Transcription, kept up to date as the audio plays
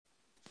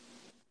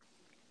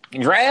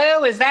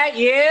Drew, is that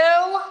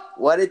you?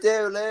 What it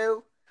do,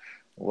 Lou?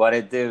 What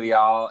it do,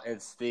 y'all?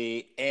 It's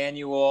the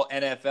annual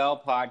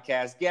NFL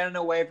podcast, getting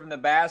away from the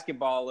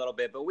basketball a little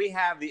bit, but we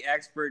have the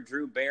expert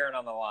Drew Barron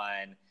on the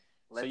line,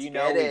 so Let's you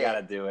know get we it. got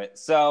to do it.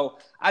 So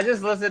I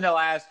just listened to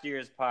last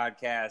year's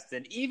podcast,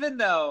 and even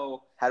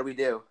though How do we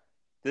do?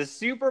 the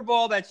Super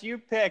Bowl that you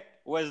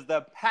picked was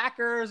the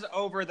Packers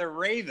over the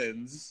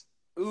Ravens,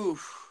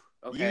 Oof.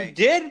 Okay. you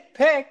did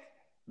pick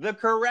the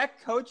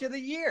correct coach of the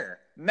year,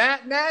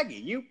 Matt Nagy.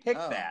 You picked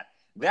Oh, that. at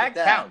That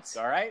that. counts,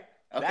 all right?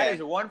 That Okay.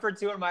 is 1 for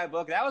 2 in my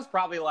book. That was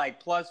probably like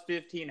plus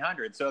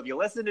 1,500. So if you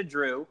listen to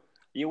Drew,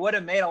 you would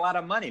have made a lot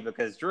of money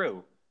because,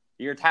 Drew,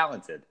 you're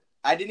talented.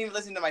 I didn't even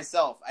listen to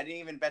myself. I didn't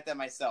even bet that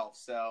myself.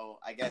 So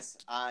I guess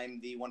I'm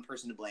the one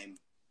person to blame.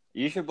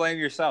 You should blame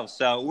yourself.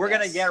 So we're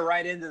going to get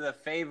right into the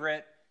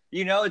favorite.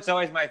 You know it's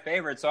always my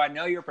favorite, so I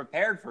know you're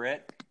prepared for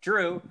it.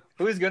 Drew,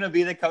 who's going to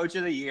be the coach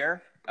of the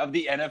year of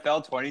the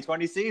NFL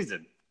 2020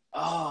 season?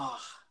 Oh,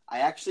 I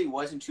actually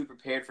wasn't too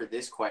prepared for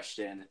this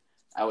question.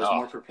 I was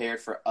more prepared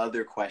for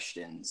other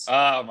questions.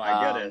 Oh,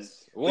 my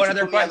goodness. What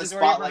other questions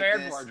were you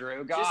prepared for,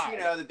 Drew? God.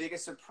 Just, the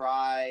biggest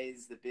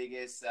surprise, the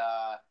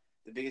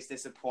biggest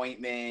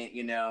disappointment,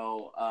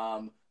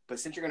 But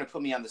since you're going to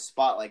put me on the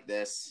spot like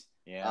this,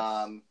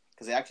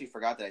 because I actually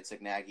forgot that I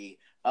took Nagy,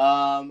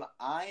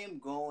 I am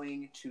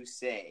going to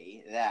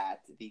say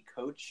that the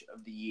coach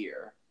of the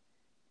year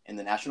in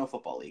the National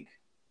Football League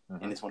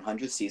in its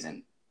 100th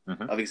season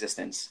of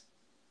existence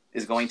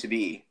is going to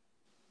be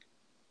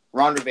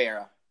Ron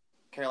Rivera,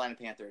 Carolina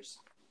Panthers.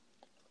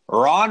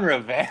 Ron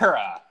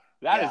Rivera.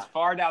 That is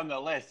far down the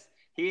list.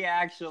 He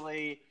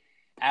actually,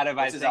 out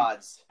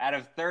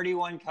of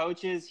 31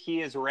 coaches,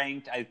 he is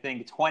ranked, I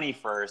think,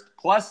 21st,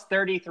 plus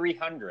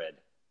 3,300.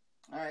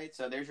 All right,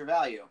 so there's your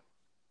value.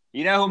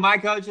 You know who my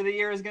coach of the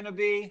year is going to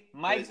be?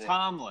 Mike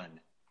Tomlin.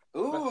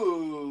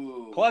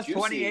 Ooh. Plus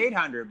juicy.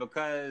 2,800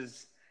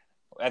 because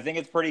I think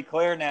it's pretty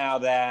clear now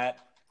that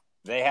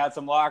they had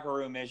some locker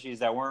room issues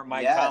that weren't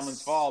Mike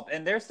Tomlin's fault.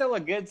 And they're still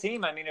a good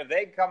team. I mean, if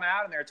they come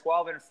out and they're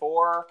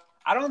 12-4,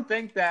 I don't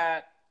think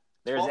that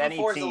there's any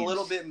teams. 12-4 is a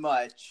little bit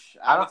much.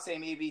 I would say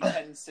maybe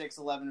 10-6,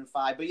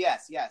 11-5. But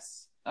yes.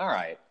 All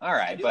right.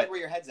 I do like where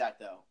your head's at,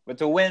 though. But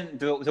to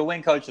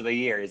win coach of the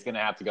year, he's going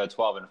to have to go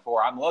 12-4.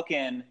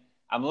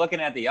 I'm looking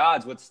at the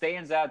odds. What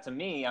stands out to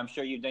me, I'm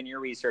sure you've done your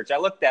research. I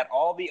looked at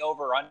all the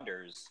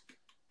over-unders.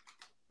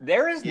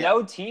 There is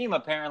no team,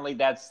 apparently,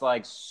 that's,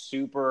 like,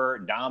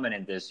 super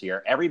dominant this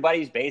year.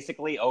 Everybody's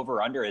basically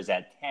over-under is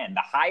at 10.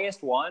 The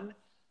highest one,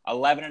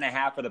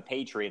 11.5 for the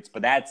Patriots,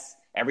 but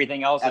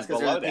everything else is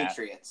below that.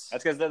 Patriots.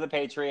 That's because they're the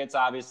Patriots.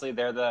 Obviously,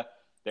 they're the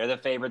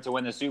favorite to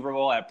win the Super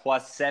Bowl at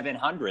plus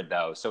 700,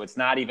 though. So it's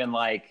not even,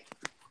 like,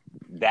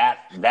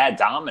 that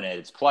dominant.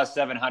 It's plus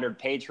 700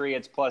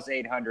 Patriots, plus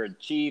 800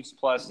 Chiefs,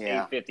 plus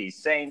 850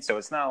 Saints. So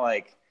it's not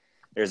like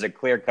there's a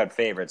clear-cut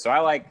favorite. So I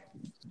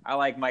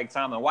like Mike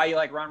Tomlin. Why do you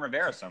like Ron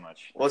Rivera so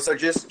much? Well, so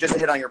just to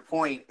hit on your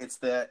point, it's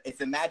the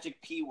magic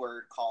P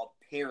word called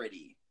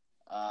parity.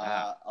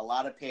 A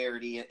lot of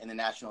parity in the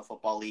National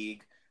Football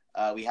League.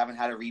 We haven't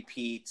had a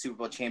repeat Super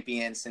Bowl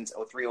champion since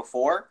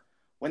 03-04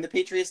 when the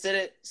Patriots did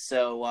it.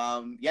 So,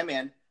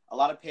 man, a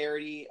lot of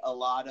parity, a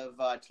lot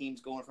of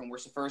teams going from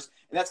worst to first.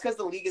 And that's because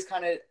the league is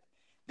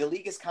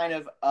kind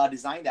of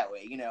designed that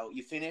way.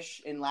 You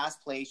finish in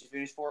last place, you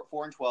finish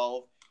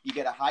 4-12. You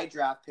get a high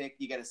draft pick.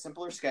 You get a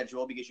simpler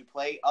schedule because you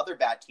play other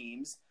bad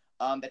teams.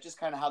 That's just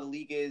kind of how the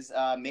league is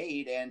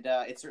made, and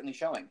it's certainly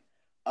showing.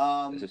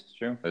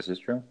 This is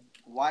true.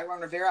 Why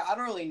Ron Rivera? I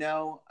don't really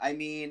know. I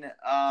mean,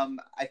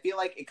 I feel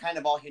like it kind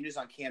of all hinges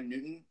on Cam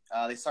Newton.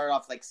 They started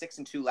off like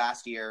 6-2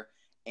 last year,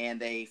 and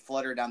they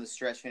fluttered down the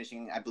stretch,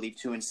 finishing, I believe,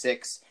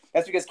 2-6.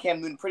 That's because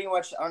Cam Newton pretty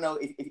much, I don't know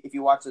if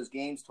you watch those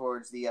games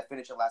towards the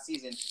finish of last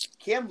season,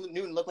 Cam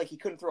Newton looked like he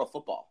couldn't throw a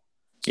football.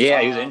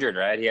 Yeah, he was injured,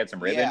 right? He had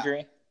some rib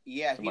injury.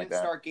 Yeah, he didn't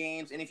start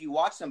games, and if you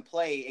watch him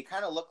play, it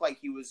kind of looked like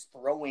he was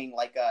throwing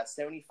like a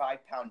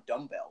 75-pound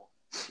dumbbell.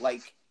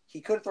 Like,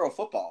 he couldn't throw a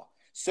football.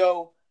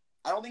 So,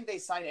 I don't think they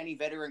signed any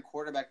veteran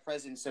quarterback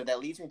presence, so that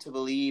leads me to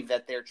believe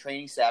that their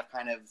training staff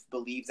kind of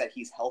believes that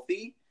he's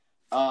healthy.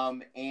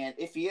 And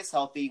if he is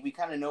healthy, we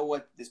kind of know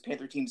what this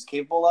Panther team is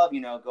capable of,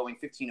 going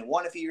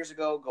 15-1 a few years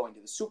ago, going to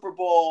the Super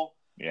Bowl.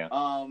 Yeah.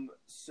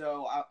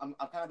 So, I'm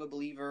kind of a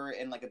believer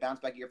in like a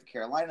bounce-back year for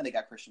Carolina. They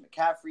got Christian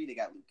McCaffrey. They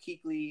got Luke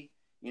Kuechly.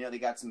 They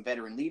got some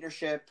veteran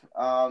leadership. So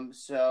I'm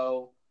just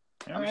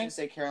going to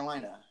say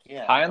Carolina.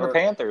 Yeah. High on the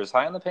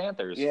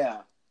Panthers.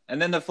 Yeah.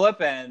 And then the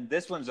flip end,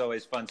 this one's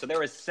always fun. So there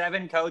were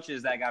 7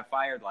 coaches that got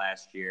fired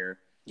last year.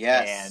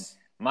 Yes.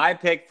 And my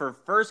pick for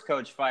first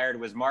coach fired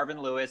was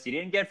Marvin Lewis. He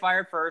didn't get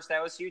fired first.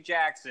 That was Hugh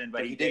Jackson,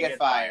 but he did get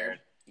fired.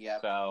 Yeah.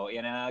 So,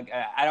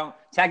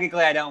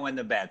 I don't win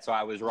the bet, so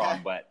I was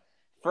wrong. But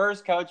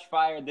first coach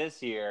fired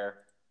this year,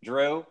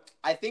 Drew.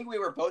 I think we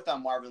were both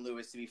on Marvin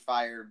Lewis to be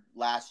fired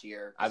last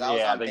year because I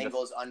was on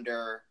Bengals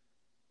under.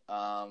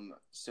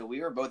 So we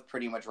were both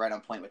pretty much right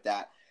on point with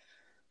that.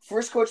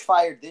 First coach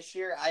fired this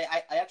year.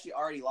 I actually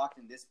already locked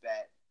in this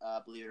bet.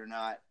 believe it or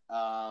not.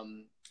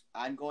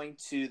 I'm going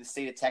to the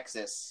state of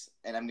Texas,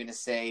 and I'm going to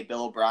say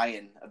Bill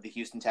O'Brien of the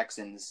Houston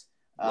Texans.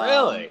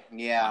 Really?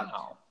 Yeah.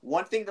 Wow.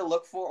 One thing to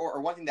look for,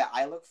 or one thing that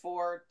I look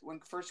for when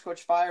first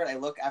coach fired, I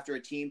look after a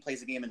team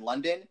plays a game in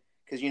London,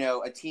 because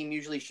a team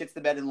usually shits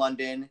the bed in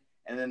London,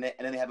 and then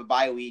they have a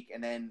bye week,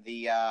 and then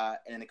the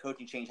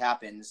coaching change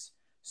happens.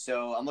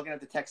 So I'm looking at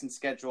the Texans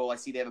schedule. I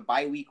see they have a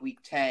bye week, week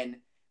 10.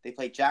 They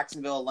play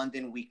Jacksonville,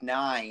 London, week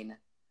 9,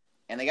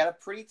 and they got a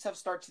pretty tough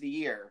start to the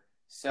year.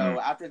 So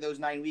after those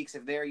 9 weeks,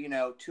 if they're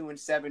 2-7,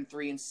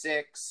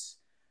 3-6.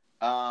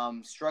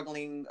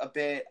 Struggling a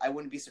bit, I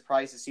wouldn't be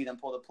surprised to see them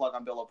pull the plug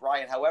on Bill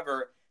O'Brien.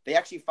 However, they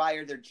actually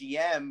fired their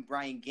GM,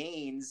 Brian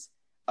Gaines,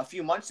 a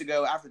few months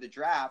ago after the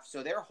draft.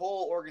 So their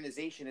whole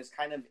organization is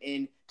kind of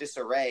in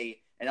disarray.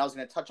 And I was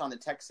going to touch on the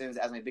Texans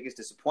as my biggest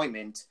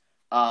disappointment.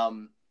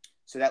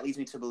 So that leads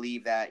me to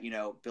believe that,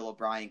 Bill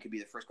O'Brien could be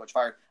the first coach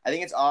fired. I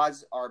think its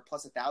odds are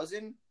plus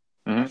 1,000.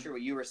 I'm not sure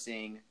what you were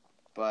seeing,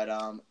 but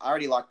I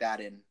already locked that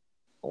in.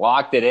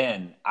 Locked it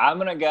in. I'm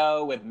going to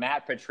go with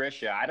Matt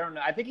Patricia. I don't know.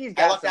 I think he's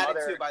got some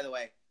other... too, by the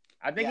way.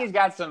 I think he's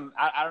got some,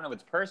 I don't know if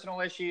it's personal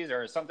issues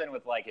or something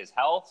with, his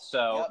health.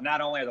 So not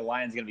only are the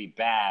Lions going to be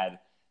bad,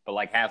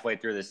 but, halfway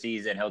through the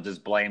season, he'll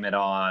just blame it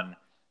on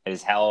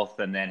his health,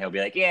 and then he'll be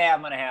like, yeah,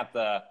 I'm going to have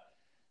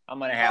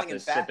to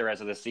sit the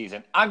rest of the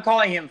season. I'm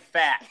calling him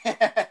fat.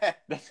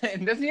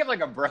 Doesn't he have,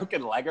 a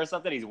broken leg or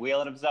something? He's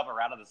wheeling himself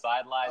around on the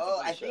sidelines.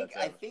 Oh, I think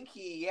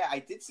I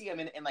did see him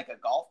in a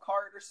golf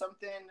cart or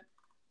something.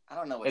 I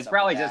don't know what's It's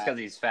probably just because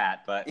he's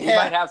fat, but he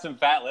might have some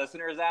fat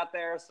listeners out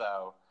there,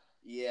 so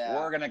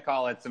we're going to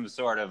call it some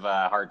sort of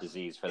heart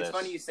disease for this. It's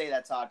funny you say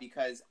that, Todd,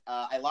 because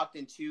I locked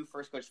in 2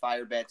 first coach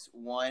fire bets.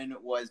 One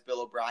was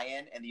Bill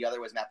O'Brien, and the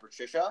other was Matt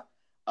Patricia.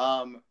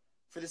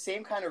 For the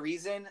same kind of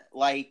reason,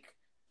 I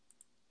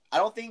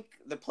don't think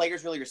the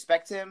players really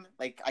respect him.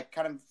 I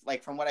kind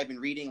of, from what I've been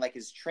reading,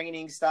 his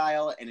training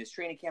style and his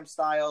training camp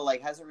style,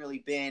 hasn't really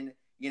been,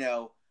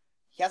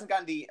 he hasn't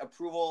gotten the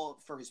approval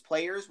for his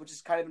players, which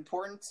is kind of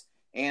important.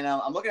 And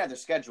I'm looking at their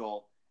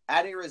schedule.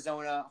 At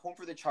Arizona, home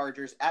for the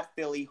Chargers, at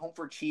Philly, home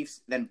for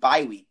Chiefs, then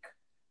bye week.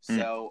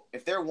 So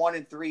if they're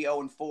 1-3,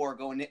 0-4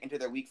 going into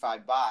their week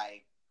 5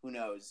 bye, who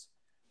knows?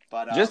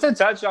 But just to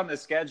touch on the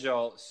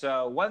schedule,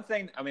 so one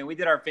thing, we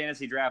did our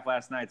fantasy draft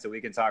last night, so we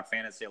can talk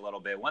fantasy a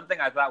little bit. One thing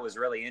I thought was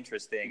really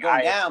interesting.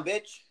 Going down,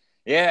 bitch.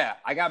 Yeah,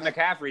 I got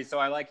McCaffrey, so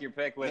I like your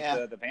pick with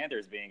the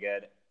Panthers being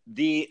good.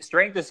 The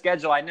strength of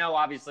schedule, I know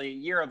obviously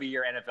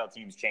year-over-year NFL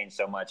teams change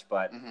so much,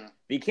 but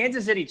the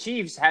Kansas City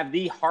Chiefs have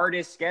the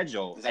hardest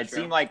schedule. It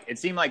seemed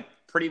like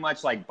pretty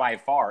much by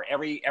far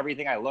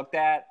everything I looked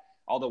at,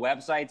 all the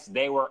websites,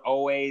 they were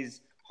always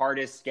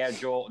hardest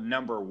schedule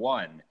number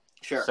 1.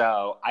 Sure.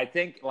 So I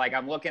think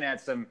I'm looking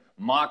at some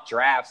mock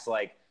drafts,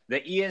 the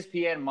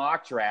ESPN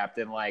mock draft,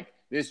 and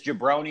this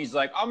jabroni's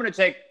I'm going to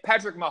take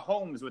Patrick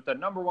Mahomes with the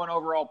number 1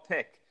 overall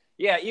pick.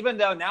 Yeah, even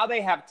though now they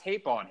have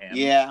tape on him.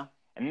 Yeah.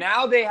 And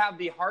now they have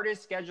the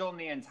hardest schedule in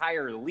the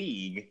entire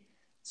league.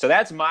 So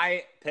that's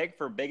my pick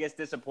for biggest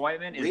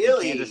disappointment is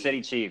the Kansas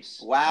City Chiefs.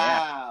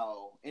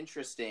 Wow. Yeah.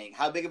 Interesting.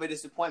 How big of a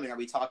disappointment? Are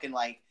we talking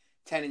 10-6,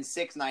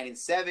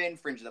 9-7,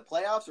 fringe of the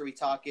playoffs? Or are we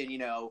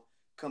talking,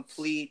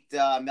 complete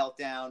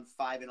meltdown,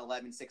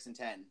 5-11,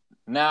 6-10?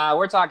 Nah,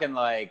 we're talking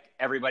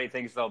everybody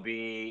thinks they'll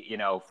be,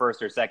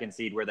 first or second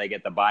seed where they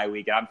get the bye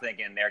week. I'm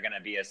thinking they're going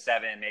to be a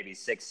 7, maybe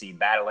 6 seed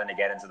battling to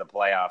get into the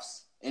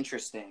playoffs.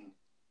 Interesting.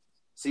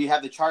 So you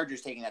have the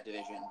Chargers taking that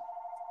division.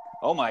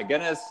 Oh my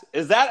goodness.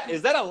 Is that a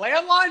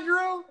landline,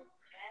 Drew?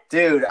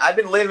 Dude, I've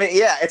been living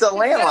it's a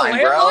landline,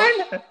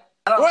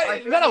 bro.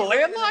 What? Is that a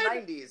landline?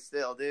 In the 90s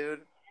still,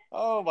 dude.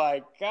 Oh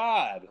my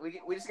god.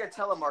 We just got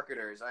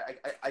telemarketers.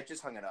 I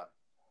just hung it up.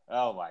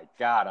 Oh my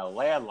god, a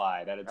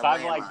landline at a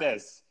time like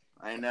this.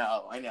 I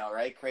know,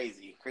 right?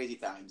 Crazy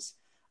times.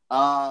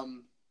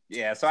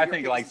 Yeah, so I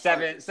think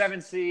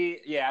 7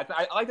 seed. Yeah,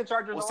 I like the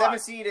Chargers a lot. 7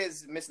 seed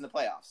is missing the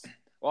playoffs.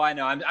 Well, I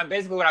know. I'm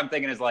basically what I'm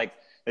thinking is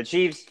the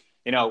Chiefs,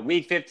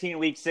 week 15,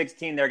 week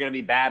 16, they're going to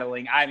be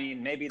battling.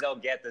 Maybe they'll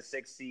get the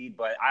 6th seed,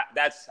 but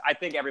I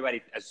think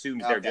everybody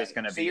assumes they're just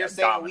going to be So you're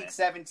saying dominant. week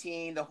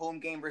 17, the home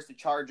game versus the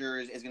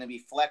Chargers is going to be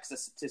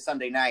flex to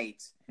Sunday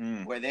night,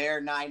 where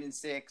they're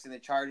 9-6 and the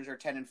Chargers are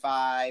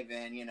 10-5,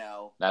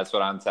 and That's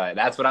what I'm saying.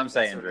 That's what I'm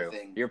saying, Drew.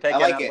 You're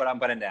picking up what I'm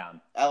putting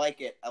down. I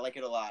like it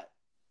a lot.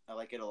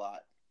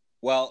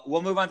 Well,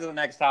 we'll move on to the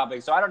next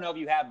topic. So I don't know if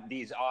you have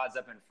these odds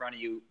up in front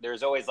of you.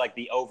 There's always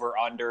the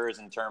over-unders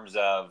in terms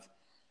of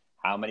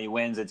how many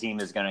wins a team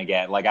is going to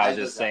get. I was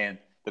just saying,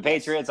 the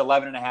Patriots,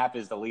 11.5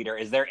 is the leader.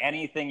 Is there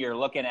anything you're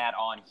looking at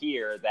on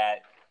here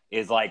that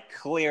is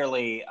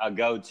clearly a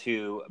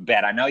go-to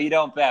bet? I know you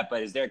don't bet,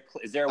 but is there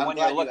one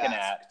you're looking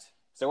at?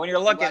 So when you're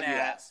looking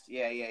at,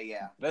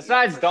 yeah.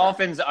 Besides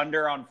Dolphins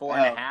under on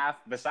 4.5,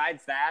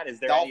 besides that,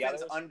 is there any others?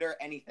 Dolphins under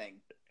anything.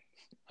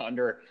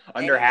 Under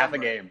half a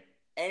game.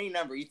 Any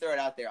number. You throw it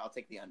out there, I'll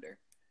take the under.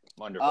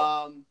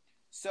 Wonderful.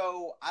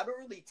 So I don't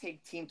really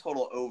take team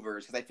total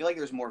overs because I feel like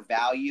there's more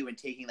value in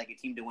taking a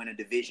team to win a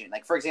division.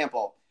 For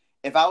example,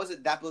 if I was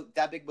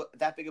that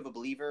big of a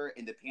believer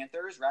in the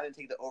Panthers, rather than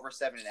take the over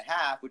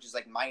 7.5, which is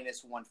like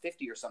minus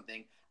 150 or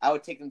something, I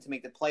would take them to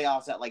make the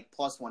playoffs at like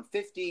plus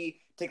 150.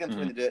 Take them to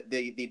win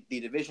the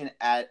division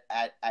at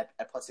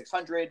plus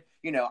 600.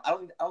 You know, I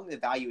don't think the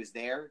value is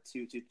there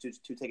to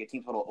take a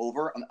team total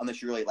over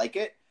unless you really like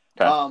it.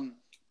 Okay.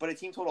 But a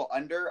team total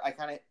under, I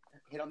kind of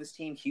hit on this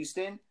team,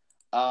 Houston.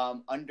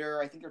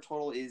 Under, I think their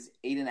total is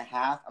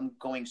 8.5. I'm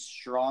going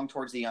strong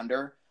towards the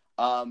under.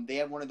 They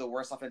have one of the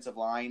worst offensive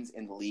lines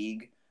in the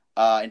league.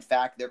 In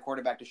fact, their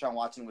quarterback, Deshaun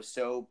Watson, was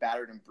so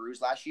battered and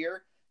bruised last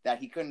year that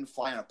he couldn't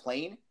fly on a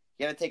plane.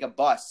 He had to take a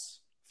bus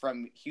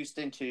from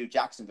Houston to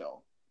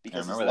Jacksonville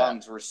because his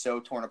lungs were so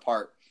torn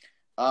apart.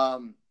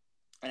 And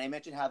I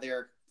mentioned how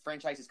their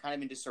franchise is kind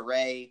of in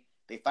disarray.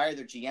 They fired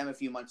their GM a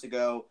few months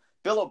ago.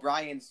 Bill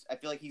O'Brien's, I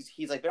feel like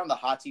he's like been on the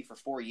hot seat for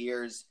 4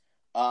 years.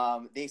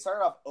 They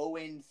started off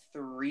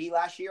 0-3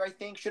 last year, I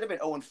think. Should have been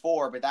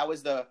 0-4, but that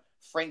was the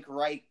Frank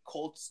Reich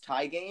Colts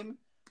tie game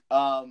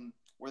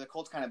where the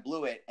Colts kind of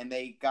blew it, and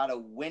they got a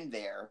win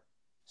there.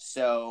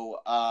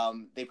 So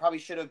they probably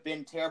should have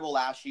been terrible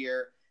last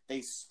year.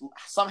 They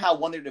somehow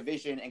won their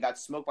division and got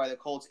smoked by the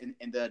Colts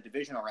in the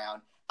divisional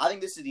round. I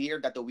think this is the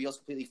year that the wheels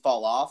completely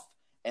fall off,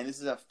 and this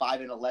is a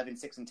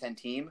 5-11, 6-10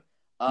 team.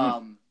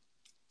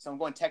 So I'm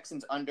going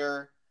Texans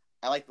under.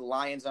 I like the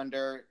Lions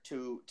under.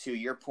 To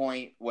your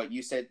point, what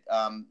you said,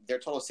 their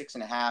total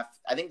 6.5. I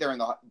think they're in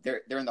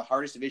the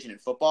hardest division in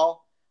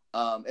football.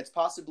 It's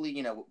possibly,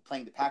 you know,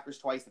 playing the Packers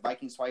twice, the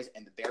Vikings twice,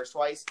 and the Bears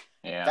twice.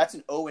 Yeah. That's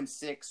an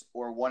 0-6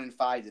 or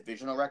 1-5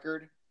 divisional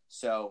record.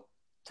 So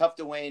tough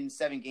to win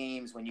 7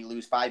 games when you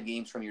lose 5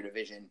 games from your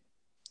division.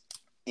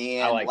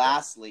 And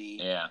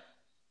lastly,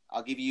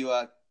 I'll give you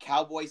a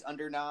Cowboys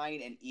under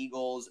 9 and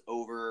Eagles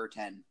over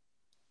 10.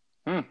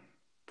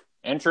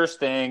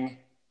 Interesting.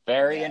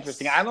 Very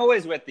interesting. I'm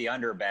always with the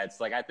under bets.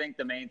 Like, I think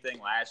the main thing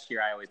last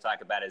year I always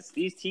talk about is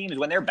these teams,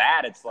 when they're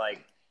bad, it's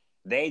like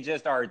they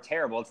just are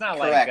terrible. It's not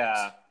Correct.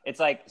 like it's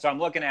like, so I'm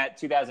looking at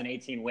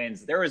 2018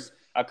 wins. There was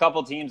a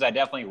couple teams I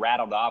definitely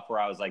rattled off where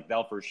I was like,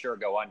 they'll for sure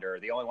go under.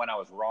 The only one I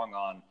was wrong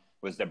on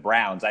was the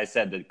Browns. I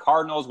said the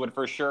Cardinals would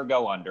for sure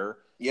go under.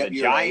 The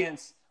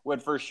Giants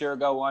would for sure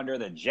go under.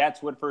 The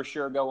Jets would for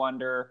sure go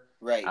under.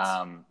 Right.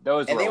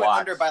 Those and were they went locks.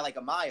 under by like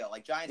a mile.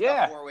 Like Giants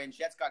got 4 wins,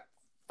 Jets got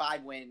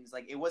 5 wins.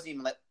 Like it wasn't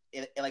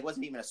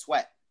even a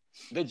sweat.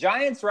 The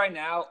Giants right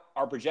now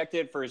are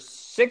projected for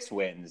 6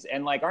 wins,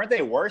 and like, aren't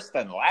they worse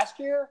than last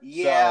year?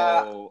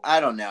 Yeah, so, I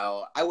don't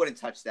know. I wouldn't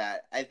touch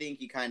that. I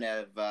think you kind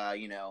of,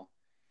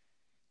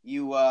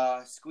 you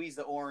squeeze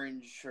the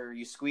orange or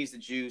you squeeze the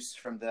juice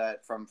from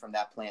that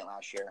plant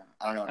last year.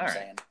 I don't know what I'm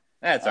saying.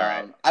 That's all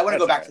right. I want to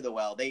go back to the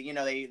well.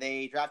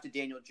 They drafted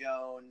Daniel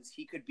Jones.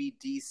 He could be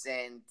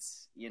decent,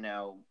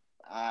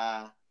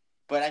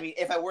 but I mean,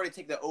 if I were to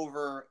take the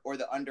over or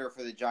the under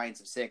for the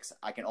Giants of 6,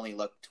 I can only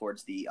look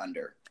towards the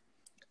under.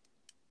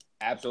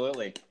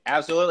 Absolutely,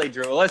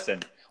 Drew. Listen,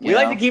 we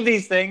like to keep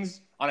these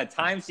things on a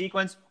time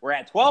sequence. We're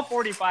at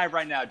 12:45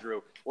 right now,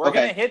 Drew. We're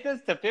going to hit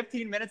this to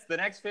 15 minutes. The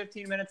next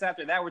 15 minutes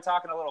after that, we're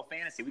talking a little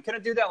fantasy. We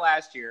couldn't do that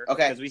last year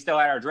because we still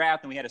had our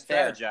draft and we had to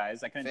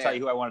strategize. I couldn't tell you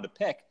who I wanted to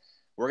pick.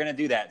 We're going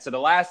to do that. So the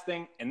last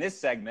thing in this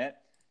segment,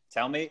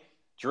 tell me,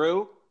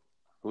 Drew,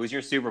 who's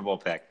your Super Bowl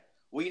pick?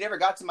 Well, you never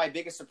got to my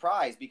biggest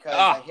surprise because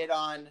I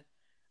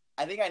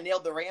think I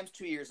nailed the Rams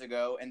 2 years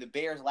ago and the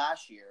Bears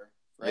last year,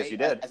 right? Yes, you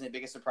did. As my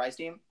biggest surprise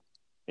team.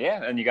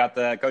 Yeah, and you got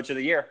the Coach of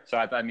the Year. So,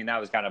 I mean, that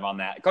was kind of on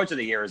that. Coach of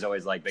the Year is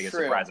always, like, biggest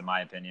surprise in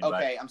my opinion.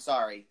 Okay, I'm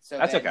sorry. So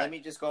that's okay. Let me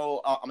just go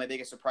on my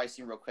biggest surprise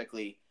team real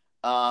quickly.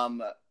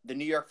 The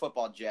New York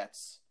Football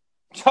Jets.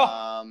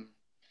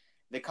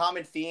 The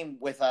common theme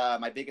with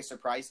my biggest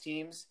surprise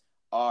teams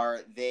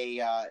are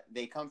they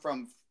come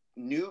from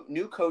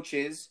new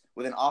coaches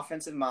with an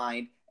offensive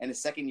mind and a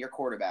second-year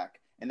quarterback,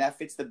 and that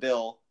fits the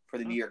bill for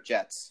the New York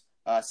Jets.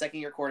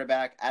 Second-year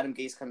quarterback, Adam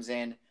Gase comes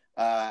in.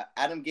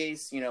 Adam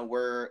Gase,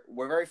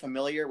 we're very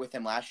familiar with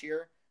him last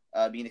year,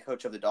 being the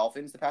coach of the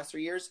Dolphins the past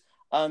 3 years.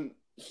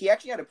 He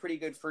actually had a pretty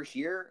good first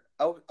year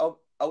out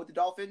with the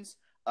Dolphins.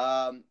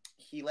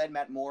 He led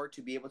Matt Moore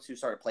to be able to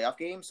start a playoff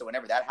game, so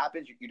whenever that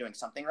happens, you're doing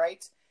something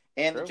right.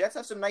 And the Jets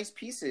have some nice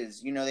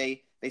pieces.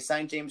 They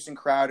signed Jamison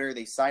Crowder.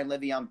 They signed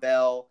Le'Veon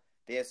Bell.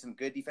 They have some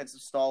good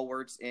defensive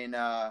stalwarts in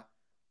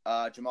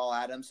Jamal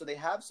Adams. So they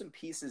have some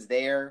pieces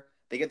there.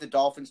 They get the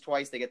Dolphins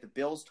twice. They get the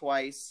Bills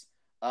twice.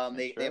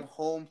 They have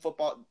home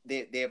football.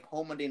 They have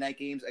home Monday night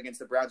games against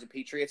the Browns and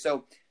Patriots.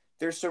 So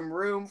there's some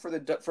room for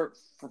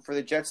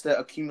the Jets to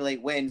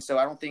accumulate wins. So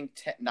I don't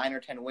think 9 or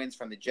 10 wins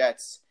from the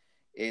Jets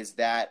is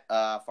that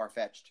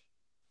far-fetched.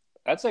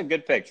 That's a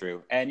good pick,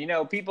 Drew. And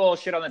people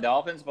shit on the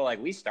Dolphins, but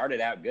like we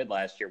started out good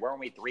last year. Weren't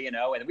we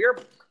 3-0? And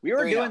we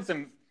were doing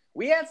some.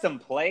 We had some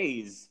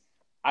plays.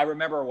 I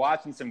remember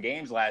watching some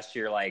games last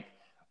year, like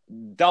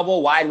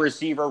double wide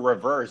receiver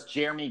reverse,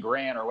 Jeremy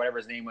Grant or whatever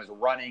his name was,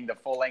 running the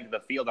full length of the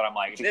field. And I'm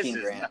like, this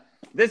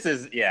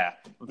is.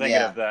 I'm thinking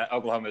of the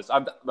Oklahoma.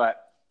 I'm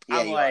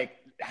like,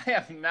 I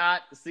have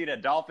not seen a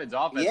Dolphins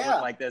offense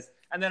look like this.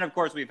 And then, of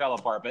course, we fell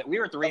apart. But we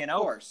were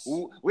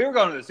 3-0. We were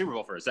going to the Super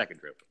Bowl for a second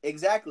trip.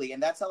 Exactly,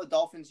 and that's how the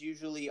Dolphins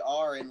usually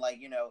are. And, like,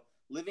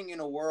 living in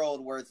a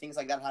world where things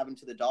like that happen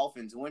to the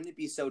Dolphins, wouldn't it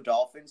be so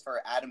Dolphins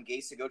for Adam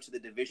Gase to go to the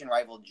division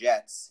rival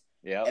Jets,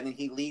 and then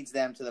he leads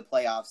them to the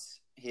playoffs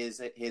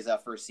his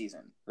first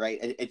season, right?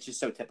 It's just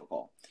so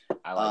typical.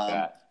 I like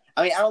that.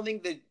 I mean, I don't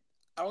think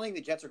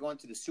the Jets are going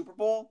to the Super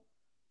Bowl,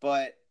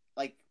 but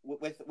like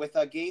with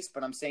Gase.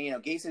 But I'm saying,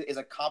 Gase is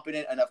a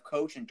competent enough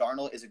coach, and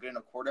Darnold is a good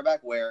enough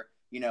quarterback where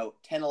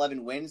 10,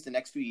 11 wins the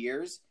next few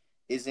years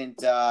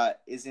isn't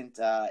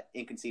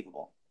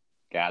inconceivable.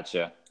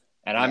 Gotcha.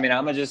 And I mean,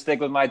 I'm gonna just stick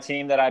with my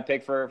team that I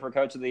picked for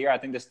Coach of the Year. I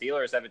think the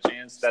Steelers have a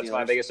chance. That's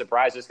my biggest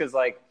surprise, just because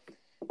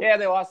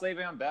they lost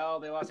Le'Veon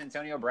Bell, they lost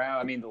Antonio Brown.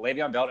 I mean,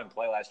 Le'Veon Bell didn't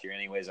play last year,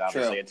 anyways.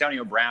 Obviously, True.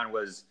 Antonio Brown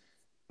was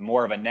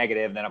more of a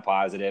negative than a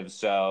positive,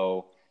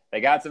 so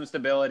they got some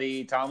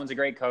stability. Tomlin's a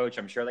great coach.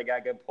 I'm sure they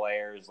got good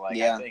players.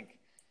 I think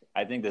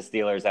the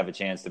Steelers have a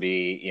chance to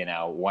be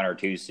 1 or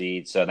 2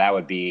 seeds. So that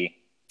would be.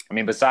 I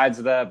mean, besides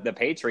the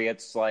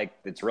Patriots,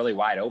 it's really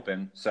wide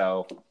open.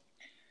 So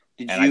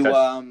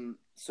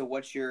So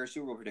what's your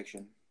Super Bowl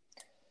prediction?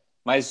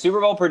 My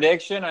Super Bowl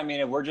prediction, I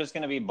mean, if we're just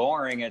going to be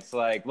boring, it's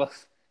look,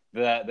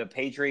 the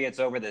Patriots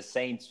over the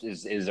Saints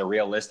is a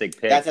realistic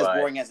pick. That's as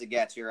boring as it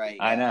gets. You're right.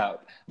 Yeah. I know.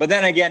 But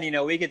then again,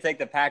 we could take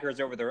the Packers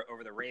over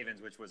the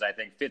Ravens, which was, I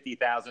think,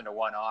 50,000 to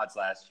 1 odds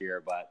last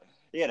year. But,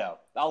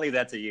 I'll leave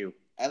that to you.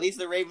 At least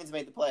the Ravens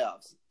made the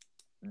playoffs.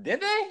 Did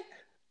they?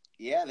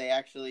 Yeah, they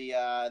actually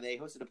they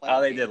hosted a playoff.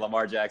 Oh, they did.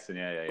 Lamar Jackson.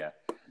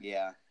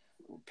 Yeah.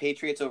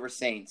 Patriots over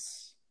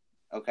Saints.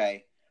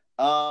 Okay.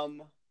 I'm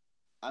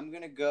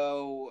gonna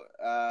go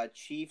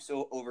Chiefs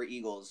over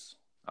Eagles.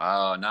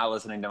 Oh, not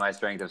listening to my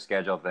strength of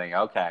schedule thing.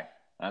 Okay,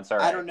 that's all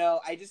right. I don't know.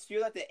 I just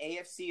feel that the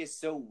AFC is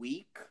so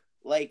weak.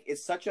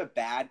 It's such a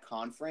bad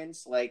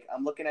conference.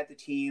 I'm looking at the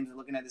teams and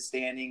looking at the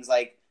standings.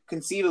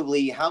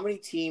 Conceivably, how many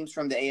teams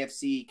from the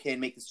AFC can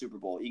make the Super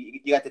Bowl?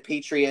 You got the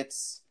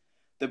Patriots,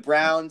 the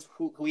Browns,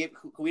 who we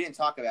didn't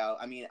talk about.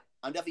 I mean,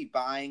 I'm definitely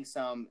buying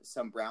some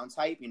Browns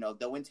hype.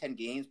 They'll win 10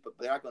 games, but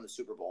they're not going to the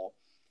Super Bowl.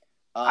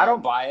 I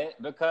don't buy it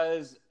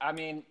because, I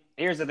mean,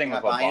 here's the thing with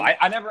football.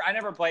 I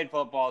never played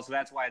football, so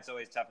that's why it's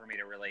always tough for me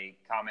to really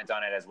comment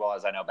on it as well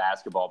as I know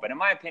basketball. But in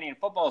my opinion,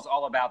 football is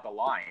all about the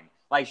line.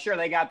 Sure,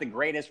 they got the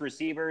greatest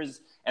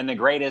receivers and the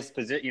greatest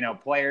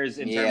players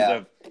in terms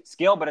of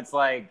skill, but it's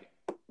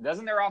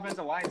doesn't their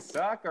offensive line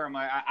suck? Or am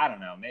I don't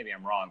know. Maybe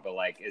I'm wrong, but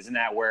isn't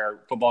that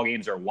where football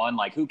games are won?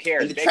 Who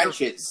cares? In the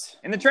trenches.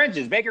 In the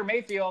trenches. Baker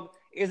Mayfield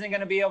isn't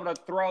going to be able to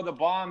throw the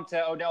bomb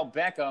to Odell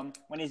Beckham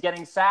when he's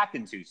getting sacked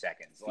in 2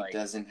 seconds. He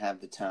doesn't have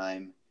the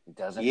time. He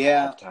doesn't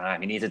have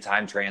time. He needs a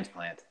time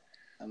transplant.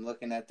 I'm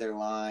looking at their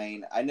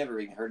line. I never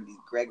even heard of these.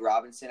 Greg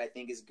Robinson, I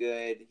think, is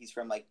good. He's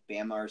from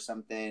Bama or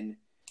something.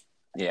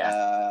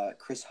 Yeah.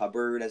 Chris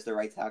Hubbard as the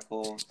right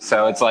tackle.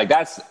 So it's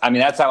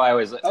that's how I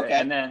always. Okay.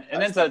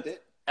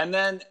 And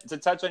then to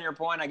touch on your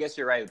point, I guess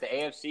you're right. With the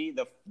AFC,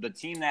 the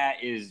team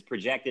that is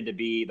projected to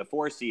be the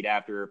 4 seed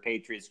after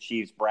Patriots,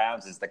 Chiefs,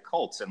 Browns is the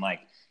Colts. And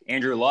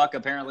Andrew Luck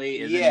apparently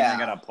isn't even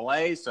going to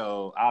play.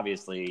 So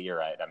obviously you're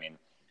right. I mean,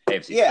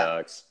 AFC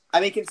sucks.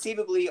 I mean,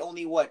 conceivably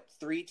only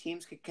 3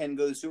 teams can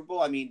go to the Super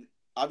Bowl. I mean,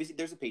 obviously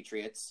there's the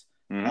Patriots.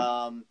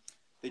 Mm-hmm.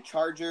 The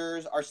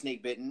Chargers are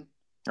snake bitten.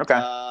 Okay.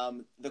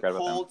 The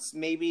Colts,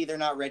 maybe they're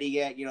not ready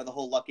yet. The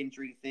whole Luck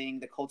injury thing.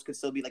 The Colts could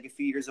still be a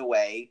few years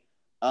away.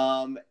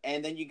 And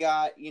then you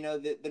got,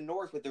 the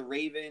North with the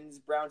Ravens,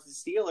 Browns, and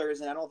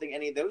Steelers, and I don't think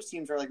any of those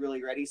teams are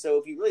really ready. So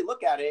if you really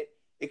look at it,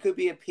 it could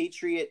be a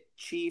Patriot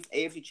Chief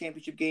AFC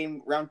Championship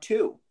game round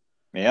 2.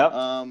 Yep.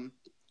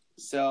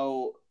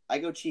 So I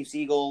go Chiefs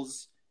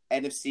Eagles.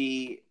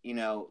 NFC,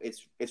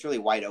 it's really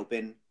wide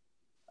open.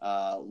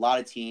 A lot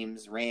of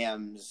teams: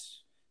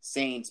 Rams,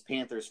 Saints,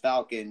 Panthers,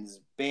 Falcons,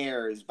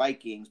 Bears,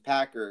 Vikings,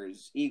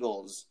 Packers,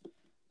 Eagles.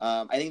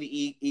 I think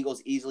the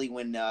Eagles easily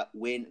win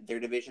their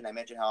division. I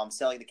mentioned how I'm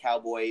selling the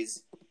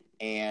Cowboys,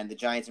 and the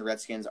Giants and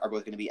Redskins are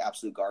both going to be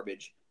absolute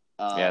garbage.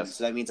 Yes.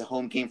 So that means a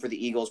home game for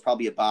the Eagles,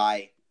 probably a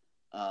bye.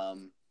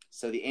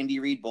 So the Andy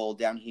Reid Bowl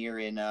down here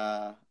in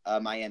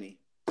Miami.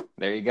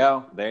 There you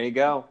go. There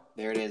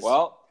it is.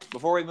 Well,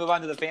 before we move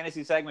on to the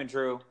fantasy segment,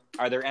 Drew,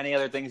 are there any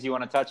other things you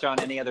want to touch on?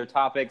 Any other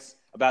topics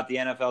about the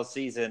NFL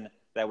season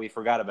that we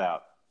forgot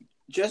about?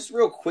 Just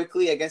real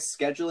quickly, I guess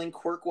scheduling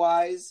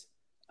quirk-wise.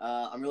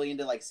 I'm really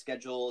into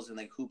schedules and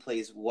who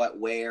plays what,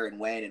 where, and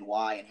when, and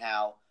why, and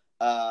how.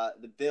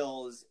 The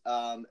Bills,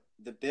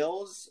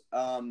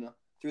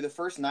 through the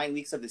first 9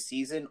 weeks of the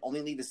season,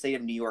 only leave the state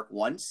of New York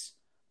once.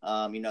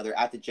 They're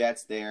at the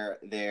Jets, they're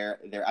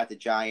at the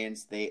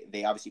Giants.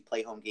 They obviously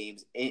play home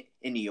games in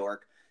New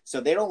York, so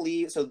they don't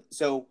leave.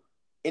 So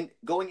in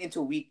going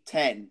into week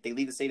 10, they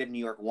leave the state of New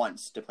York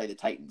once to play the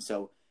Titans.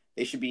 So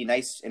they should be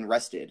nice and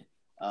rested.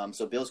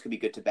 So Bills could be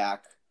good to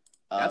back.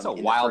 That's a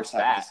wild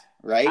stat,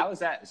 right? How is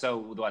that? So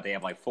what, they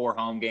have 4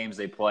 home games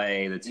they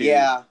play, the 2?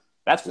 Yeah.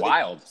 That's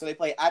wild. So they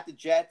play at the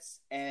Jets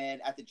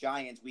and at the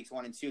Giants weeks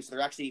 1 and 2. So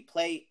they're actually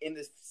play in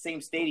the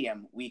same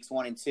stadium weeks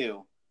 1 and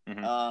 2.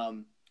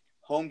 Mm-hmm.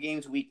 home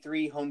games week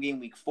 3, home game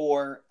week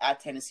 4, at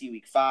Tennessee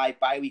week 5,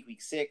 bye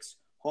week 6,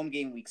 home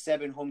game week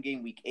 7, home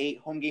game week 8,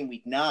 home game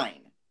week 9.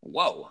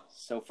 Whoa.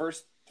 So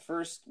first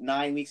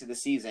 9 weeks of the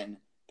season,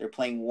 they're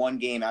playing one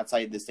game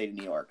outside the state of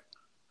New York.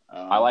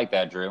 I like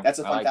that, Drew. That's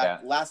a fun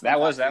fact. That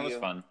was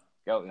fun.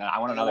 Go. I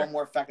want another. One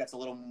more fact that's a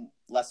little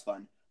less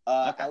fun.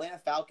 Okay. Atlanta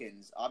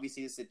Falcons.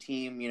 Obviously, it's a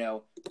team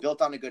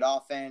built on a good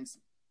offense.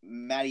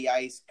 Matty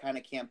Ice kind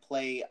of can't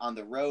play on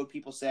the road.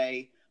 People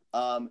say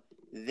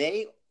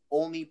they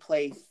only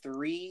play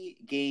 3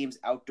 games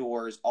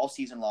outdoors all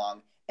season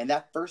long, and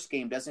that first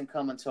game doesn't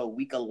come until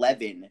week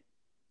 11,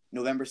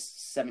 November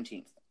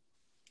 17th.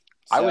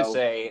 I would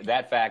say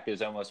that fact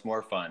is almost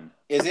more fun.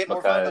 Is it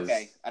more fun?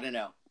 Okay, I don't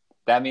know.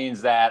 That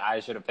means that I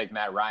should have picked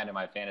Matt Ryan in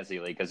my fantasy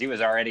league because he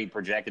was already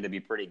projected to be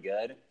pretty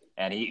good,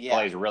 and he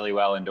plays really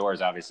well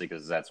indoors, obviously,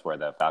 because that's where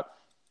the Falcons.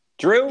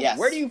 Drew,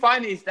 where do you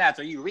find these stats?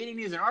 Are you reading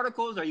these in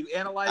articles? Are you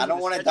analyzing? I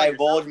don't want to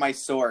divulge my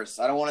source.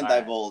 I don't want to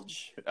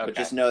divulge, but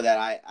just know that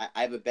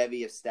I have a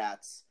bevy of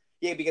stats.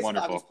 Yeah, because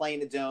Falcons play in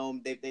the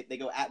Dome. They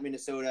go at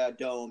Minnesota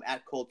Dome,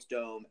 at Colts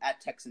Dome,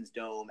 at Texans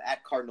Dome,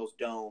 at Cardinals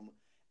Dome,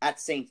 at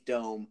Saints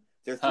Dome.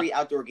 Their 3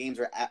 outdoor games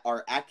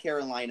are at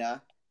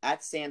Carolina,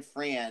 at San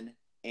Fran,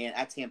 and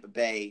at Tampa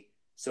Bay.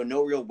 So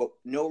no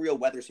real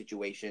weather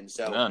situation.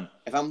 So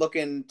if I'm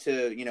looking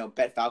to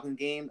bet Falcon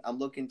game, I'm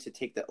looking to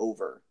take the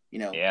over.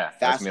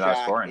 Fast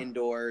track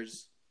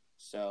indoors.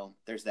 So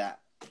there's that.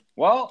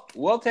 Well,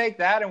 we'll take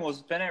that and we'll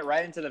spin it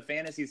right into the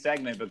fantasy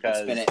segment because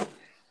spin it.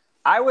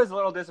 I was a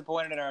little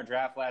disappointed in our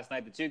draft last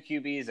night. The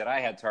 2 QBs that I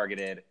had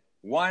targeted,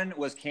 one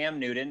was Cam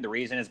Newton. The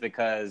reason is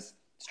because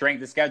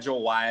strength of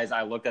schedule wise,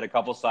 I looked at a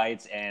couple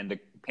sites and the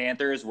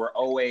Panthers were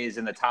always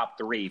in the top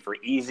 3 for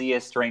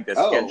easiest strength of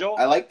schedule.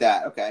 I like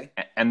that. Okay.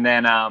 And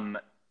then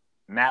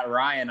Matt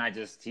Ryan,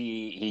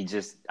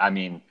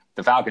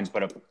 the Falcons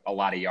put up a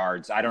lot of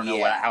yards. I don't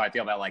know how I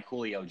feel about like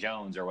Julio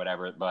Jones or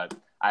whatever, but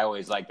I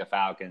always like the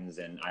Falcons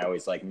and I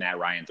always like Matt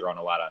Ryan throwing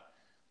a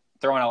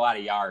lot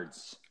of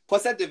yards.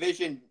 Plus that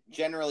division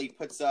generally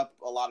puts up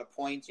a lot of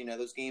points.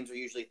 Those games are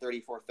usually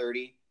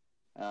 34-30.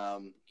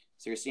 So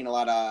you're seeing a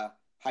lot of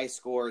high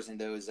scores in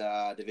those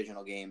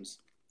divisional games.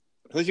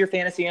 Who's your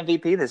fantasy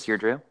MVP this year,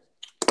 Drew?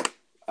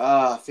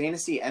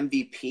 Fantasy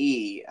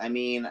MVP.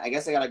 I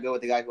guess I got to go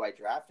with the guy who I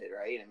drafted,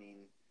 right?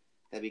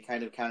 That'd be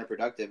kind of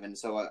counterproductive. And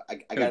so I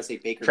got to say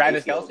Baker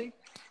Travis Mayfield.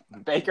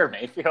 Kelce? Baker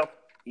Mayfield?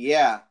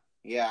 Yeah.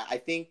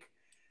 I think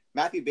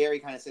Matthew Berry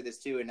kind of said this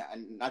too, and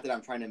not that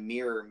I'm trying to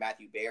mirror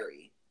Matthew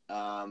Berry,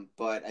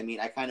 but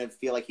I kind of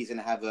feel like he's going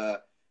to have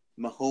a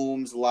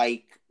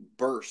Mahomes-like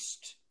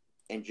burst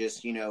and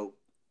just,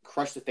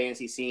 crush the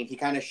fantasy scene. He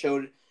kind of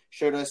showed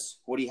us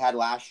what he had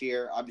last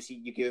year. Obviously,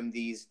 you give him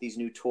these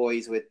new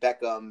toys with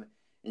Beckham,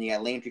 and you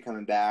got Landry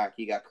coming back.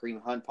 You got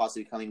Kareem Hunt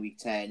possibly coming week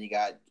 10. You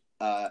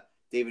got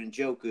David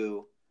Njoku.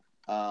 You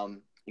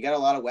got a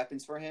lot of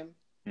weapons for him.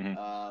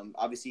 Mm-hmm.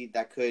 Obviously,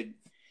 that could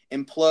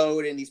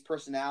implode, and these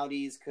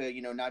personalities could,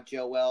 not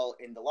gel well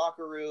in the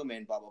locker room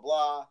and blah, blah,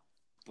 blah.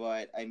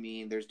 But,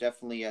 there's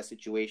definitely a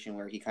situation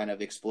where he kind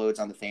of explodes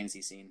on the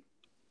fantasy scene.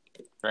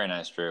 Very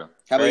nice, Drew.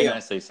 Very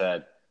nicely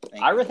said.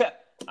 I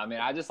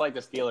just like the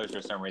Steelers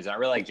for some reason. I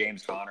really like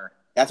James Conner.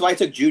 That's why I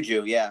took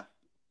Juju, yeah.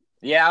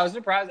 Yeah, I was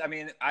surprised.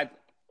 I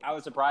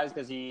was surprised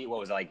because you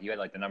had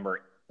like the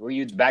number. Were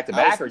you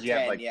back-to-back or did you 10,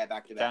 have like yeah,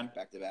 back-to-back.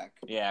 Back-to-back.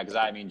 Yeah,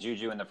 because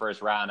Juju in the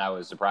first round I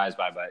was surprised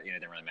by, but it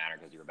didn't really matter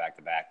because you were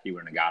back-to-back. You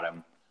wouldn't have got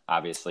him,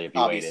 obviously, if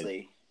you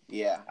waited.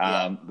 Yeah.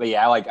 But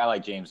yeah, I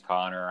like James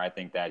Conner. I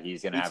think that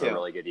he's going to have a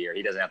really good year.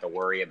 He doesn't have to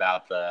worry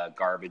about the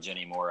garbage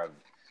anymore of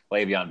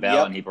Le'Veon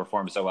Bell, and he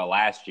performed so well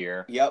last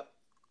year. Yep.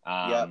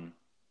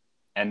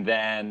 And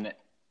then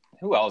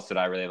who else did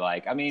I really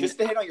like? Just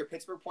to hit on your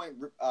Pittsburgh point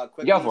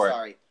quickly. Go for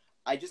it.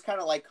 I just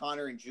kind of like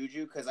Conner and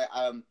Juju because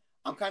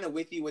I'm kind of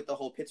with you with the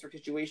whole Pittsburgh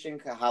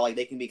situation, how like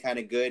they can be kind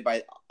of good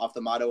off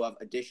the motto of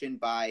addition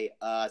by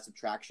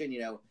subtraction.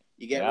 You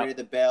get rid of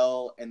the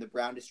Bell and the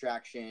Brown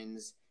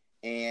distractions,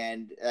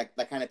 and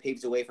that kind of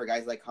paves the way for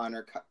guys like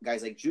Conner,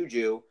 guys like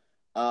Juju.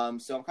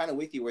 So I'm kind of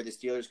with you where the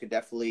Steelers could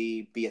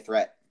definitely be a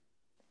threat.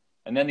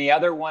 And then the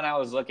other one I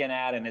was looking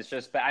at, and it's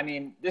just,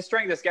 this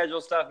strength of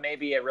schedule stuff,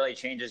 maybe it really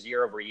changes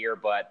year over year,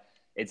 but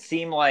it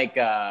seemed like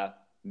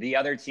the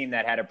other team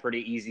that had a pretty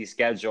easy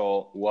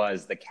schedule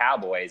was the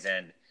Cowboys.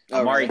 And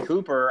Amari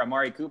Cooper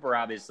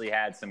obviously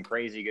had some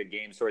crazy good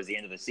games towards the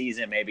end of the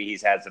season. Maybe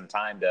he's had some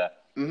time to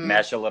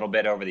mesh a little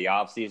bit over the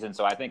offseason.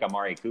 So I think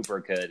Amari Cooper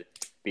could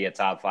be a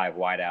top 5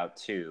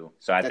 wideout too.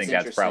 So I think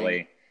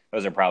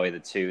those are probably the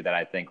 2 that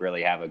I think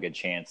really have a good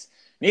chance.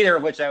 Neither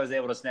of which I was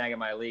able to snag in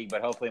my league,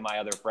 but hopefully my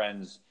other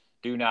friends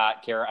do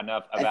not care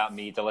enough about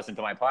me to listen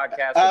to my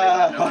podcast, so they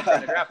don't know I'm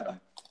trying to draft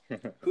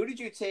them. Who did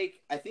you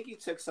take? I think you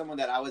took someone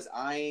that I was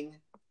eyeing.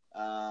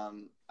 I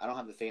don't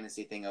have the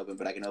fantasy thing open,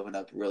 but I can open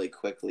up really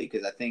quickly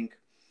because I think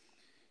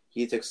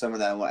he took someone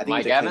that I wanted. I think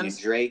Mike he took Evans?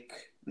 Kenyon Drake.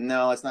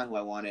 No, that's not who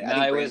I wanted.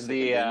 No, it was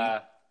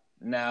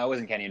no, it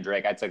wasn't Kenyon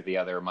Drake. I took the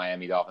other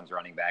Miami Dolphins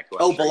running back.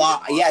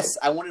 Balaj. Yes,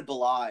 I wanted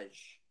Balaj.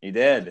 You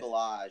did.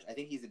 Balaj. I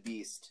think he's a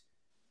beast.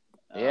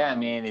 Yeah, I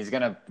mean, he's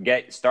going to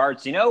get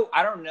starts. You know,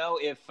 I don't know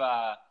if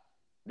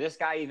this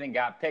guy even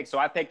got picked. So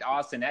I picked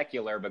Austin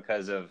Eckler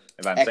because of,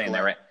 if I'm saying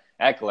that right,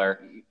 Eckler.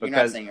 You're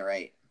not saying it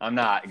right. I'm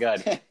not.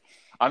 Good.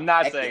 I'm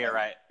not saying it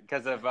right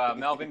because of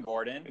Melvin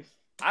Gordon.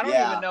 I don't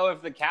even know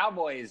if the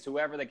Cowboys,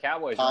 whoever the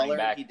Cowboys running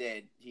back. He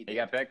did. He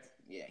got picked?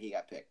 Yeah, he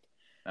got picked.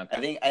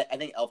 Okay. I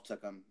think Elf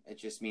took him. It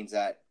just means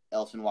that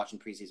Elf's been watching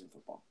preseason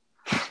football.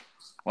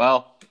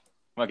 Well,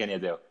 what can you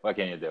do?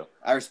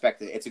 I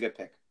respect it. It's a good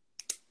pick.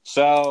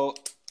 So,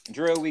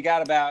 Drew, we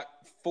got about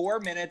 4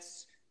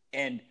 minutes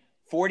and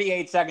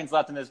 48 seconds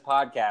left in this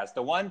podcast.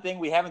 The one thing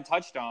we haven't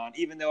touched on,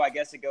 even though I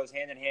guess it goes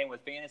hand in hand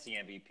with fantasy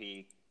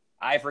MVP,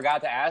 I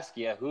forgot to ask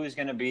you, who's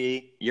going to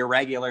be your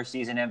regular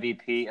season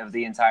MVP of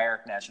the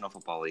entire National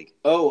Football League?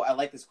 Oh, I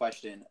like this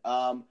question.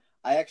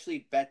 I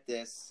actually bet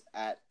this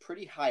at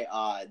pretty high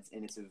odds,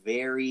 and it's a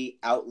very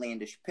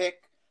outlandish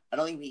pick. I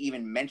don't think we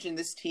even mentioned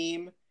this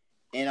team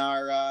in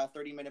our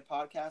 30-minute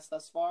podcast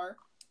thus far.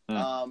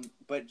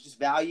 But just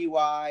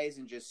value-wise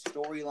and just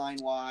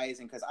storyline-wise,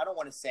 and because I don't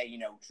want to say,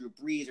 Drew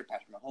Brees or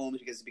Patrick Mahomes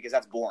because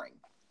that's boring.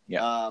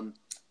 Yeah. I'm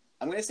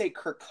going to say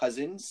Kirk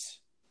Cousins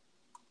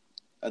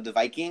of the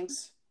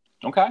Vikings.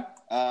 Okay.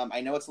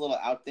 I know it's a little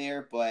out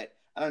there, but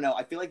I don't know.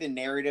 I feel like the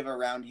narrative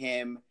around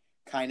him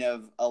kind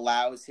of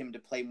allows him to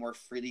play more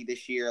freely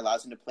this year,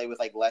 allows him to play with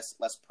like less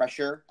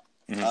pressure.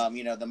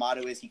 Mm-hmm. The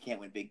motto is he can't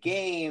win big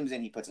games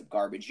and he puts up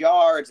garbage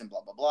yards and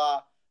blah, blah,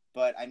 blah.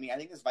 But I mean, I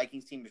think this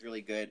Vikings team is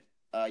really good.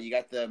 You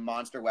got the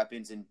monster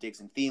weapons in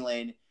Diggs and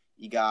Thielen.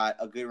 You got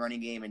a good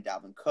running game in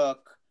Dalvin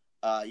Cook.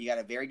 You got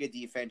a very good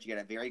defense. You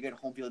got a very good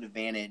home field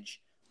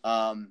advantage.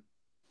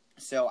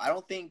 So I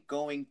don't think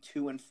going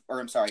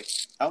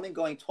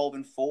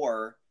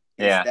 12-4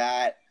 is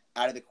that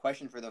out of the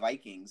question for the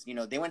Vikings.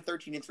 They went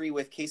 13-3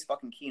 with Case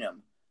fucking Keenum.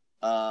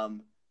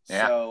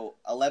 So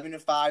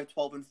 11-5,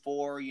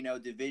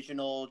 12-4,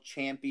 divisional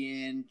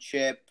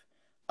championship.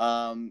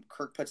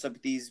 Kirk puts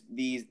up these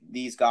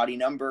gaudy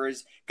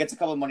numbers, gets a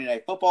couple of Monday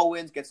Night Football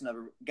wins, gets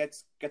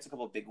a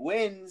couple of big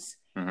wins,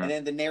 and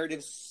then the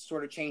narrative's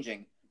sort of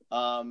changing.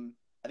 I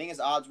think his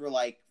odds were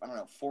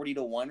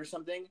 40-1 or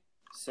something.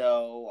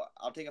 So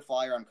I'll take a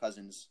flyer on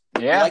Cousins.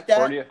 Yeah, you like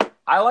that?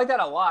 I like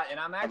that a lot, and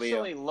I'm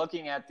actually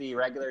looking at the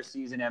regular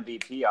season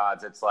MVP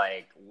odds. It's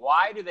like,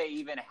 why do they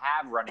even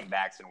have running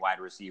backs and wide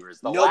receivers?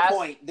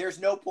 Point.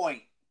 There's no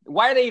point.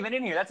 Why are they even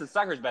in here? That's a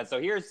sucker's bet.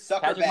 So here's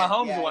Patrick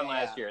Mahomes won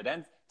last year.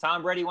 Then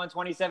Tom Brady won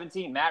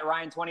 2017. Matt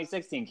Ryan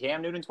 2016.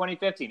 Cam Newton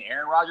 2015.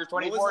 Aaron Rodgers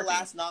 2014. What was the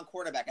last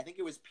non-quarterback? I think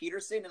it was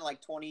Peterson in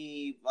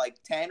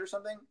 2010 or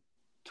something.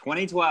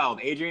 2012,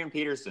 Adrian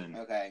Peterson.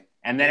 Okay.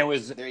 And then it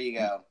was there you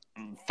go.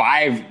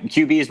 5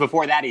 QBs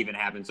before that even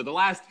happened. So the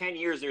last 10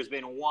 years, there's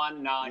been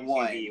one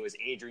non-QB. It was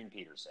Adrian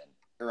Peterson.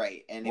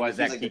 Right, and it was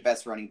the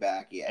best running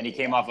back. Yeah, and he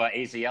came off an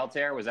ACL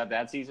tear. Was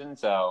that season?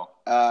 So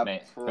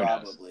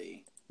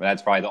probably. But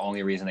that's probably the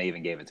only reason they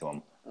even gave it to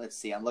him. Let's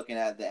see. I'm looking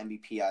at the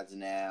MVP odds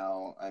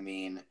now. I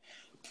mean,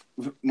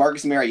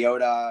 Marcus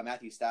Mariota,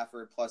 Matthew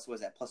Stafford, plus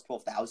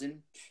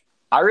 12,000.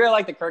 I really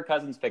like the Kirk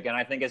Cousins pick, and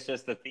I think it's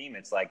just the theme.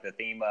 It's like the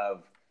theme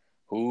of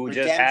who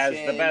Redemption. Just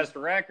has the best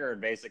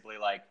record, basically.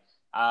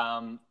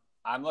 I'm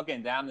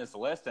looking down this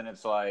list, and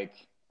it's like,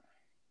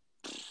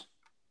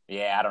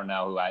 I don't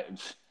know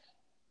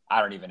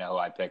I don't even know who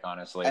I pick,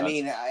 honestly. I'm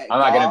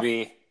not going to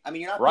be. I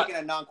mean, you're not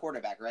picking a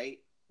non-quarterback, right?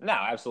 No,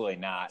 absolutely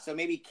not. So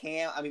maybe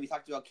Cam. I mean, we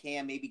talked about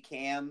Cam. Maybe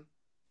Cam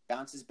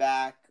bounces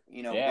back.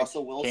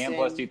 Russell Wilson. Cam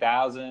plus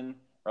 2,000.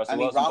 Russell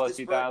Wilson plus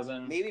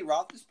 2,000. Maybe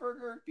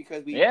Roethlisberger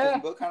because we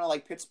both kind of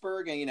like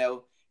Pittsburgh, and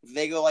if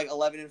they go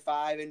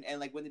 11-5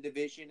 and win the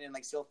division and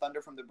steal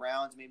thunder from the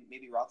Browns,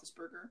 maybe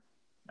Roethlisberger.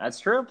 That's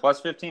true.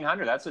 Plus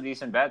 1,500. That's a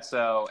decent bet.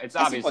 So it's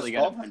obviously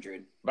going to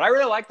 1,200. But I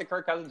really like the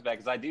Kirk Cousins bet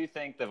because I do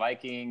think the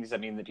Vikings. I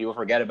mean, the people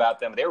forget about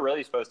them. They were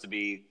really supposed to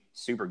be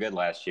super good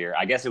last year.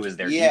 I guess it was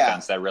their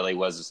defense that really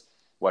was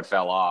what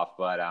fell off.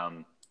 But I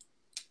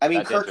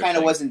mean, Kirk kind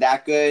of wasn't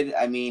that good.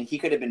 I mean, he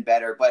could have been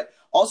better. But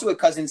also with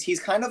Cousins, he's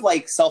kind of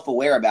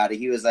self-aware about it.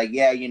 He was like,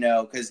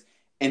 because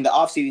in the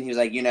offseason, he was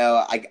like,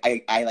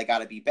 I got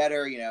to be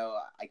better.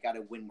 I got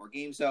to win more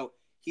games. So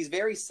he's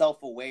very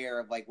self-aware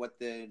of what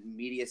the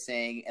media is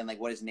saying and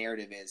what his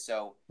narrative is.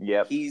 So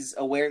he's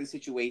aware of the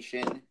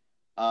situation.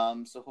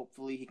 So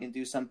hopefully he can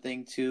do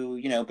something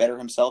to, better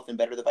himself and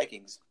better the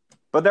Vikings.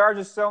 But there are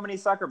just so many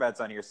sucker bets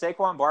on here.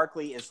 Saquon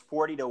Barkley is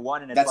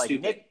 40-1, and it's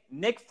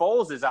Nick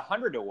Foles is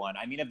 100-1.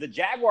 I mean, if the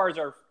Jaguars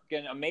are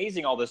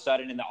amazing all of a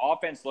sudden and the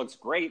offense looks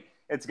great,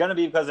 it's going to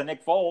be because of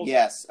Nick Foles.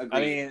 Yes, agreed.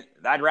 I mean,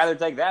 I'd rather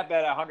take that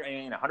bet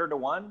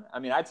 100-1. I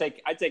mean, I'd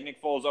take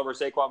Nick Foles over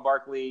Saquon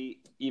Barkley,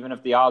 even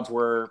if the odds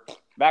were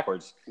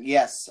backwards.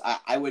 Yes,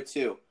 I would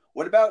too.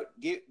 What about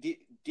do you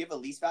have a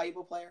least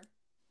valuable player?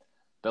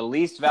 The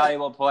least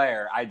valuable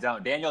player, I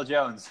don't. Daniel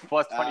Jones,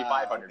 plus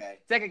 2,500. Okay.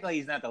 Technically,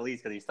 he's not the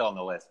least because he's still on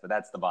the list, but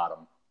that's the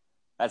bottom.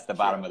 That's the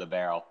bottom of the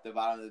barrel. The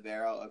bottom of the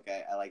barrel?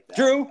 Okay, I like that.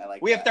 Drew,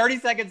 we have 30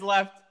 seconds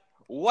left.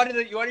 What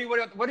do you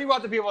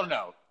want the people to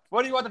know?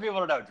 What do you want the people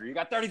to know, Drew? You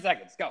got 30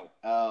 seconds. Go.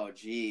 Oh,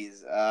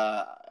 geez.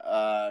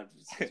 You're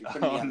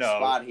putting me on the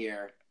spot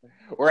here.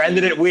 We're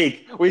ending it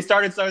weak. We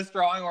started so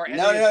strong. We're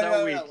ending it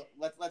so weak.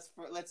 Let's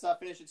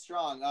finish it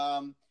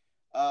strong.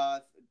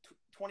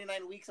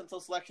 29 weeks until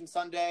Selection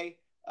Sunday.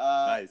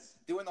 Nice.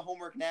 Doing the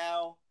homework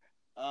now.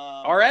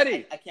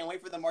 Already. I can't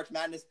wait for the March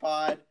Madness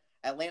pod.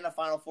 Atlanta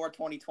Final Four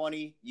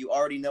 2020. You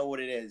already know what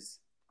it is.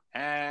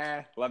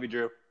 Love you,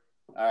 Drew.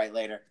 All right,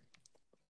 later.